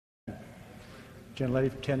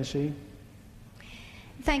Gentlelady from Tennessee.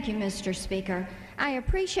 Thank you, Mr. Speaker. I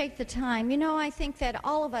appreciate the time. You know, I think that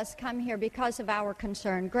all of us come here because of our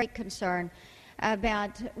concern, great concern,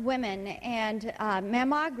 about women and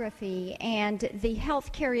mammography and the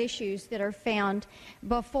health care issues that are found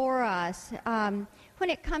before us. When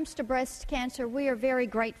it comes to breast cancer, we are very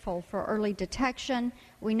grateful for early detection.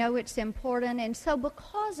 We know it's important, and so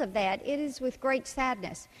because of that, it is with great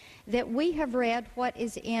sadness that we have read what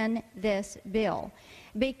is in this bill.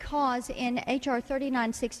 Because in H.R.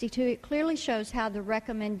 3962, it clearly shows how the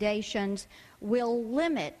recommendations will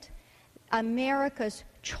limit America's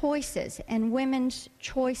choices and women's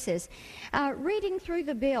choices. Reading through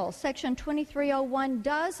the bill, Section 2301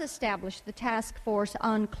 does establish the task force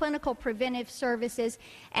on clinical preventive services,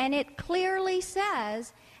 and it clearly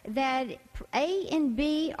says that A and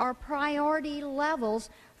B are priority levels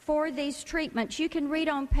for these treatments. You can read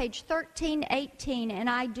on page 1318, and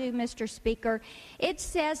I do, Mr. Speaker. It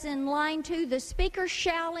says in line 2, the Speaker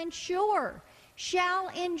shall ensure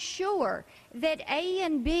that A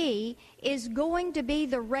and B is going to be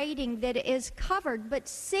the rating that is covered, but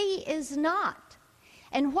C is not.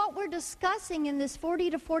 And what we're discussing in this 40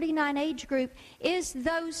 to 49 age group is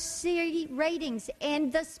those C ratings,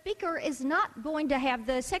 and the Speaker is not going to have,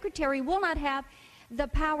 the Secretary will not have the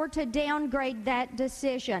power to downgrade that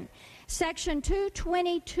decision. Section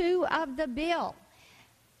 222 of the bill,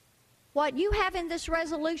 what you have in this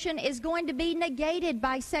resolution is going to be negated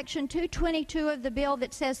by Section 222 of the bill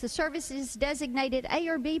that says the services designated A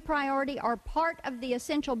or B priority are part of the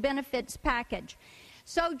essential benefits package.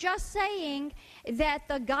 So just saying that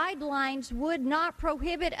the guidelines would not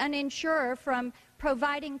prohibit an insurer from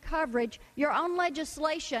providing coverage, your own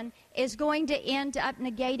legislation is going to end up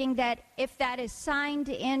negating that if that is signed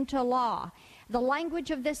into law. The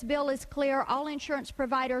language of this bill is clear. All insurance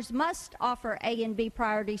providers must offer A and B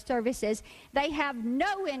priority services. They have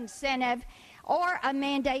no incentive or a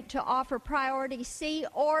mandate to offer priority C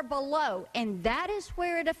or below, and that is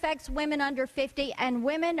where it affects women under 50 and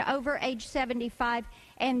women over age 75,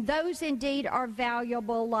 and those indeed are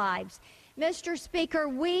valuable lives. Mr. Speaker,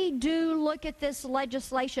 we do look at this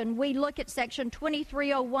legislation. We look at Section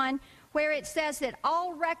 2301, where it says that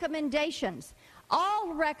all recommendations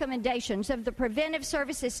of the Preventive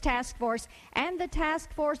Services Task Force and the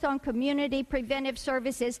Task Force on Community Preventive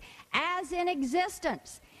Services as in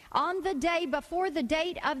existence on the day before the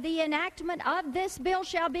date of the enactment of this bill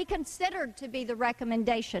shall be considered to be the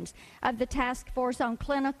recommendations of the Task Force on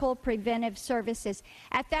Clinical Preventive Services.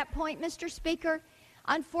 At that point, Mr. Speaker,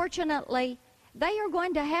 unfortunately, they are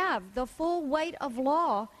going to have the full weight of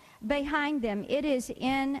law behind them. It is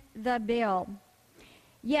in the bill.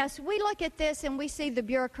 Yes, we look at this and we see the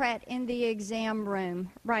bureaucrat in the exam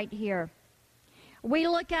room right here. We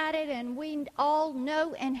look at it and we all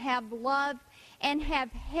know and have loved and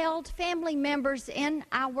have held family members in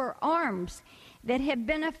our arms that have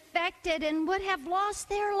been affected and would have lost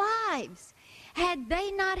their lives had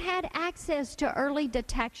they not had access to early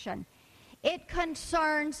detection. It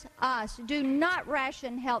concerns us. Do not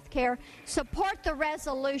ration health care. Support the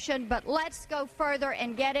resolution, but let's go further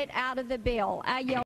and get it out of the bill. I yield.